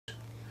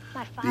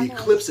My The father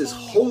eclipse was is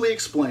famous. wholly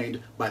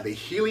explained by the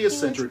He was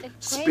heliocentric the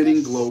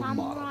spinning greatest globe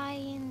model. samurai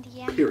in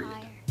the Period.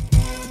 empire.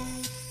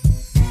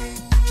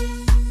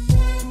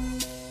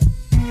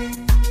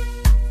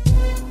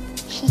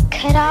 He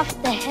cut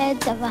off the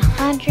heads of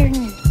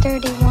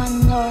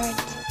 131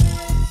 lords.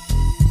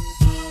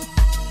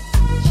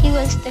 He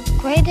was the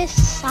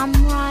greatest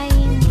samurai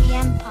in the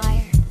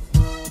empire.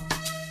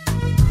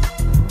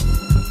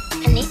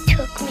 And he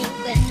took me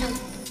with him.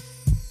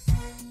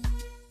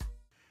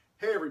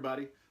 Hey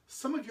everybody,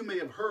 some of you may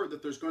have heard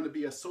that there's going to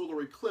be a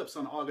solar eclipse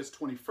on August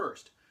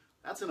 21st.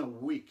 That's in a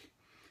week.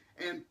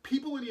 And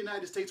people in the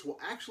United States will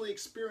actually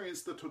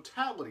experience the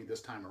totality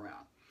this time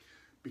around.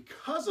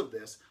 Because of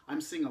this,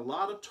 I'm seeing a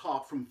lot of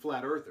talk from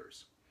flat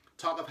earthers.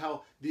 Talk of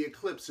how the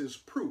eclipse is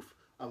proof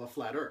of a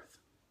flat earth.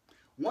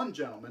 One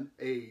gentleman,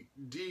 a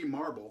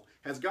D.Marble,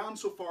 has gone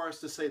so far as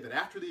to say that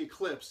after the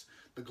eclipse,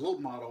 the globe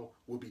model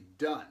will be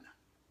done.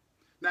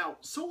 Now,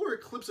 solar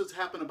eclipses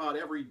happen about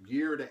every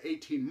year to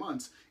 18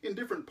 months in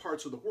different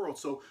parts of the world,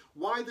 so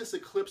why this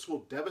eclipse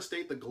will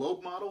devastate the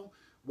globe model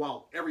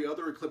while every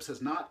other eclipse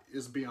has not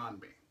is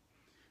beyond me.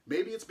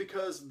 Maybe it's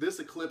because this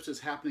eclipse is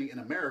happening in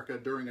America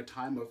during a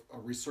time of a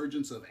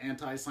resurgence of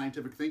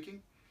anti-scientific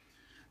thinking,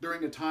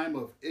 during a time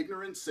of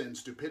ignorance and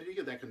stupidity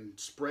that can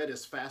spread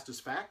as fast as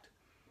fact,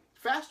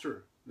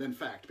 faster than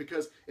fact,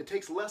 because it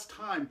takes less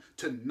time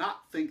to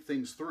not think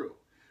things through.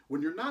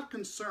 When you're not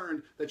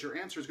concerned that your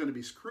answer is going to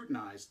be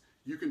scrutinized,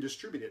 you can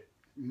distribute it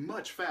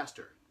much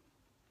faster.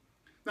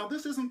 Now,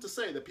 this isn't to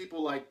say that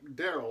people like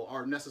Daryl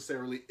are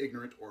necessarily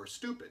ignorant or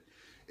stupid.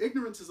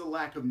 Ignorance is a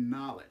lack of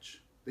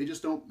knowledge. They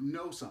just don't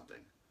know something.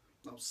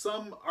 Now,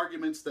 some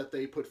arguments that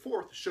they put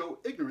forth show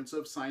ignorance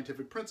of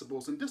scientific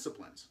principles and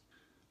disciplines.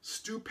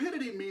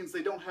 Stupidity means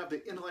they don't have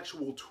the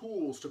intellectual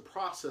tools to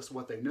process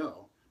what they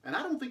know. And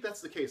I don't think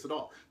that's the case at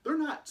all. They're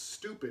not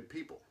stupid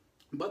people,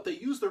 but they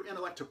use their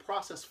intellect to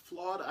process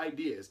flawed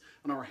ideas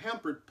and are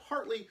hampered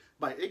partly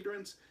by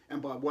ignorance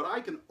and by what I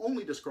can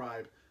only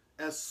describe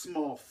as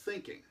small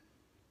thinking.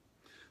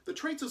 The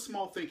traits of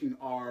small thinking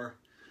are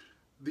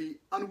the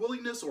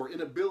unwillingness or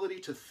inability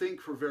to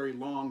think for very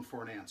long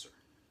for an answer,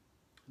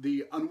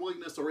 the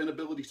unwillingness or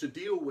inability to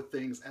deal with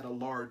things at a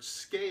large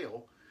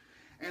scale,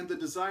 and the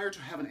desire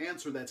to have an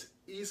answer that's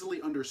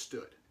easily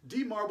understood.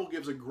 D.Marble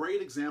gives a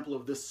great example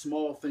of this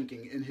small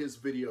thinking in his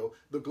video,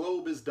 The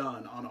Globe is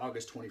Done, on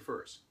August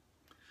 21st.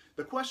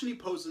 The question he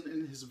poses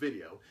in his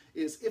video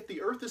is, if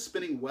the Earth is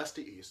spinning west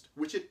to east,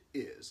 which it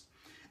is,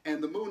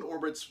 and the moon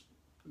orbits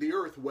the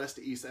Earth west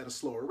to east at a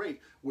slower rate,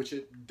 which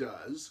it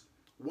does,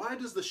 why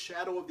does the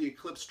shadow of the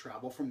eclipse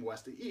travel from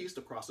west to east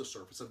across the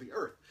surface of the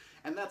Earth?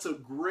 And that's a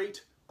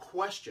great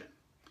question,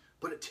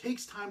 but it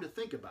takes time to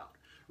think about,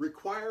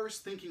 requires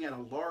thinking at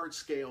a large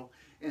scale,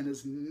 and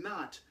is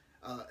not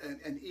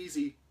an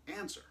easy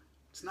answer.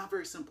 It's not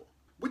very simple,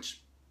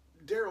 which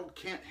Daryl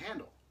can't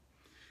handle.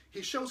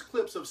 He shows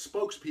clips of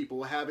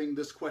spokespeople having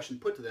this question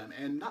put to them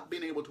and not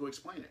being able to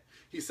explain it.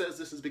 He says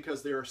this is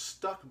because they are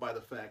stuck by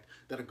the fact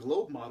that a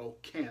globe model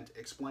can't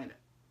explain it.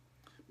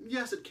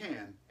 Yes, it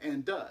can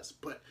and does,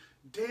 but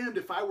damned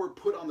if I were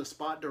put on the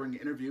spot during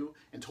an interview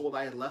and told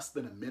I had less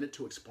than a minute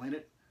to explain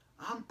it,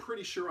 I'm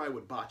pretty sure I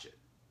would botch it.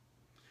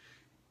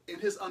 In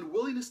his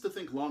unwillingness to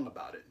think long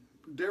about it,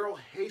 Daryl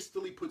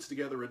hastily puts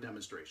together a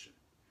demonstration.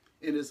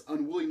 In his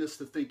unwillingness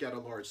to think at a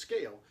large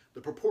scale,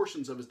 the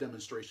proportions of his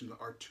demonstration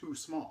are too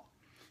small.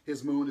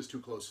 His moon is too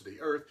close to the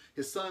Earth,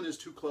 his sun is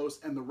too close,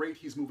 and the rate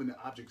he's moving the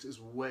objects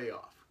is way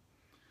off.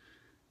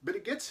 But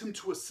it gets him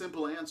to a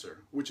simple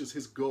answer, which is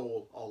his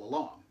goal all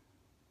along.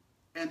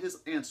 And his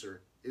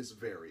answer is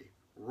very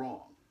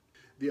wrong.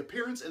 The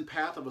appearance and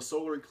path of a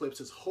solar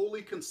eclipse is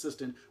wholly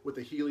consistent with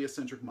the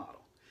heliocentric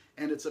model,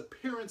 and its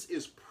appearance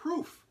is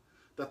proof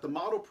that the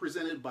model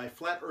presented by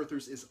flat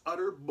earthers is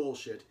utter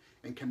bullshit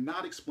and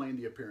cannot explain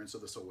the appearance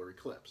of the solar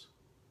eclipse.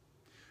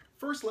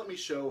 First, let me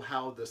show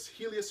how this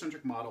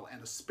heliocentric model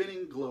and a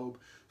spinning globe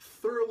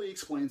thoroughly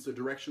explains the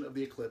direction of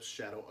the eclipse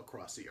shadow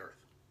across the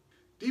Earth.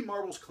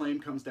 D.Marble's claim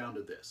comes down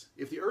to this.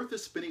 If the Earth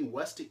is spinning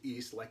west to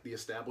east like the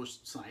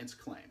established science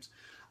claims,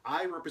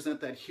 I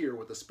represent that here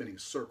with a spinning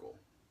circle.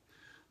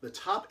 The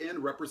top end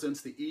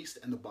represents the east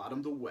and the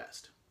bottom the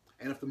west.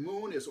 And if the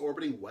moon is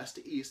orbiting west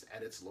to east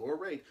at its lower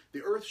rate,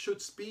 the Earth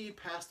should speed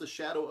past the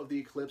shadow of the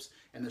eclipse,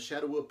 and the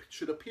shadow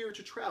should appear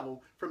to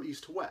travel from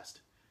east to west.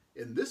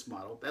 In this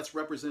model, that's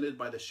represented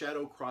by the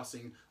shadow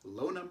crossing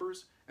low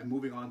numbers and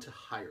moving on to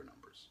higher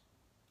numbers.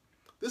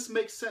 This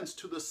makes sense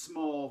to the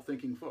small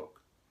thinking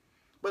folk,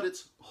 but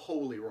it's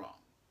wholly wrong.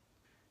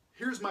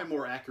 Here's my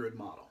more accurate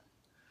model.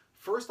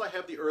 First, I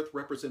have the Earth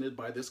represented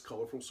by this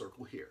colorful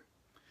circle here.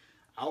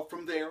 Out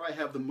from there, I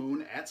have the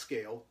moon at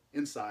scale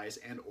in size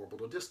and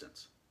orbital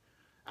distance.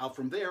 Out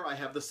from there, I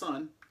have the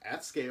sun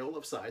at scale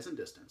of size and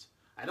distance.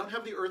 I don't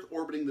have the Earth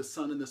orbiting the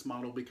sun in this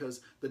model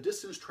because the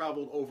distance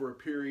traveled over a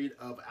period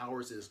of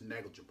hours is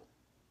negligible.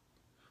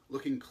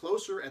 Looking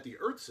closer at the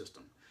Earth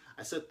system,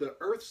 I set the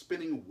Earth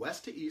spinning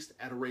west to east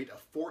at a rate of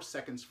 4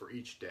 seconds for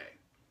each day.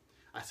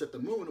 I set the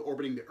moon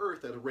orbiting the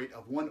Earth at a rate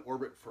of 1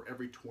 orbit for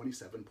every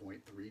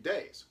 27.3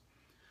 days.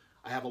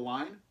 I have a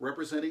line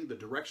representing the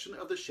direction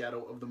of the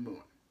shadow of the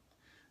moon.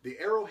 The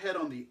arrowhead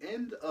on the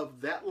end of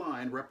that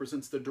line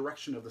represents the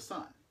direction of the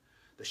sun.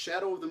 The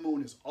shadow of the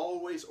moon is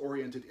always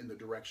oriented in the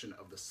direction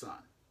of the sun.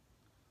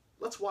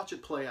 Let's watch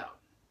it play out.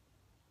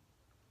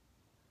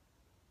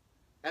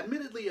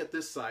 Admittedly, at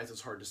this size, it's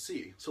hard to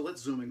see, so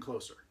let's zoom in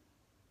closer.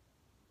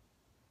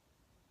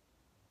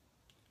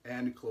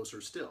 And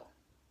closer still.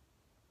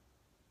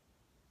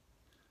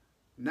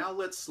 Now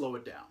let's slow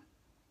it down.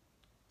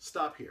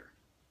 Stop here.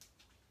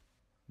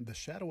 The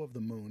shadow of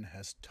the moon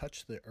has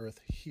touched the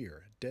Earth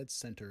here, dead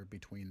center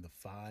between the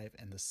 5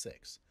 and the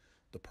 6,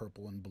 the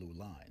purple and blue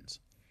lines.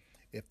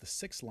 If the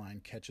 6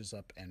 line catches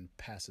up and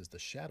passes the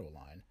shadow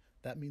line,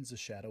 that means the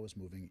shadow is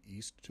moving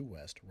east to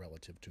west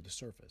relative to the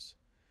surface.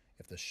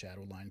 If the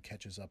shadow line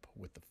catches up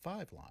with the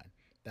 5 line,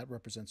 that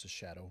represents a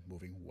shadow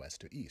moving west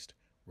to east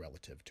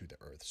relative to the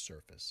Earth's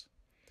surface.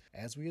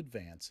 As we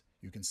advance,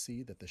 you can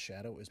see that the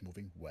shadow is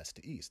moving west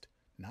to east,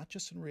 not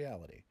just in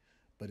reality,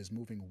 but is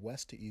moving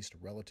west to east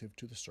relative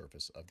to the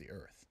surface of the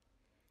Earth.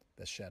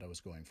 The shadow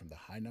is going from the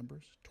high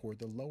numbers toward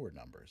the lower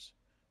numbers,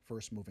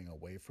 first moving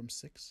away from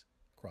 6,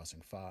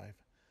 crossing 5,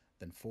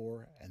 then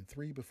 4 and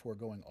 3 before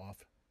going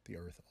off the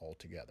Earth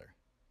altogether.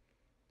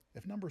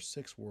 If number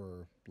 6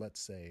 were,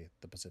 let's say,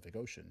 the Pacific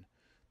Ocean,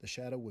 the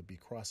shadow would be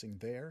crossing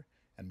there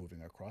and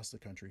moving across the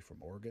country from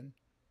Oregon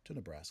to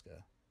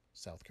Nebraska,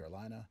 South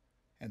Carolina,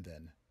 and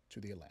then to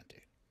the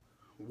Atlantic.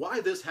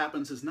 Why this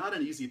happens is not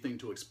an easy thing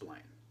to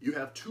explain. You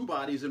have two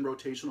bodies in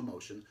rotational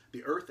motion,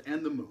 the Earth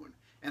and the Moon,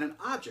 and an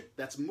object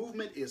that's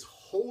movement is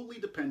wholly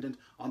dependent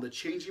on the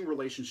changing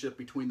relationship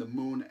between the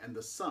Moon and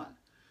the Sun.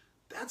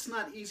 That's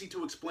not easy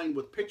to explain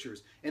with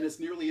pictures, and it's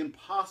nearly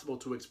impossible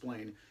to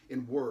explain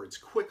in words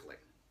quickly.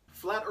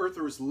 Flat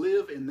earthers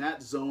live in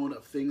that zone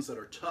of things that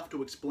are tough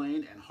to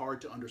explain and hard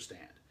to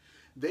understand.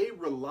 They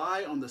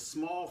rely on the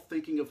small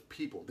thinking of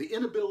people, the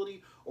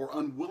inability or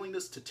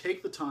unwillingness to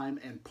take the time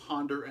and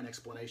ponder an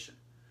explanation.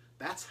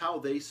 That's how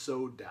they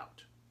sow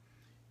doubt.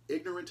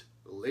 Ignorant,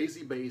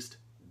 lazy-based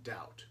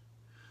doubt.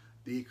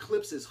 The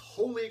eclipse is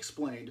wholly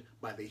explained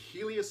by the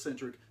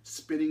heliocentric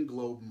spinning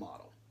globe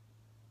model.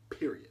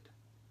 Period.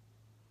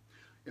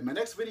 In my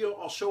next video,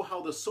 I'll show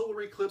how the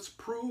solar eclipse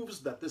proves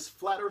that this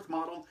flat earth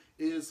model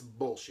is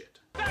bullshit.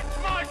 That's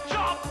my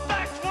job!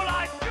 That's what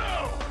I do!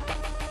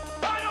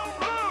 I don't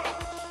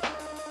lose!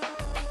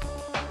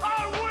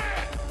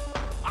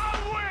 I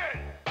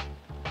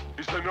win!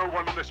 Is there no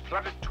one on this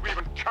planet to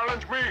even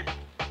challenge me?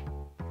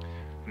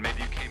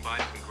 Maybe you came by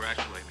to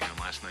congratulate me on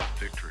last night's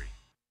victory.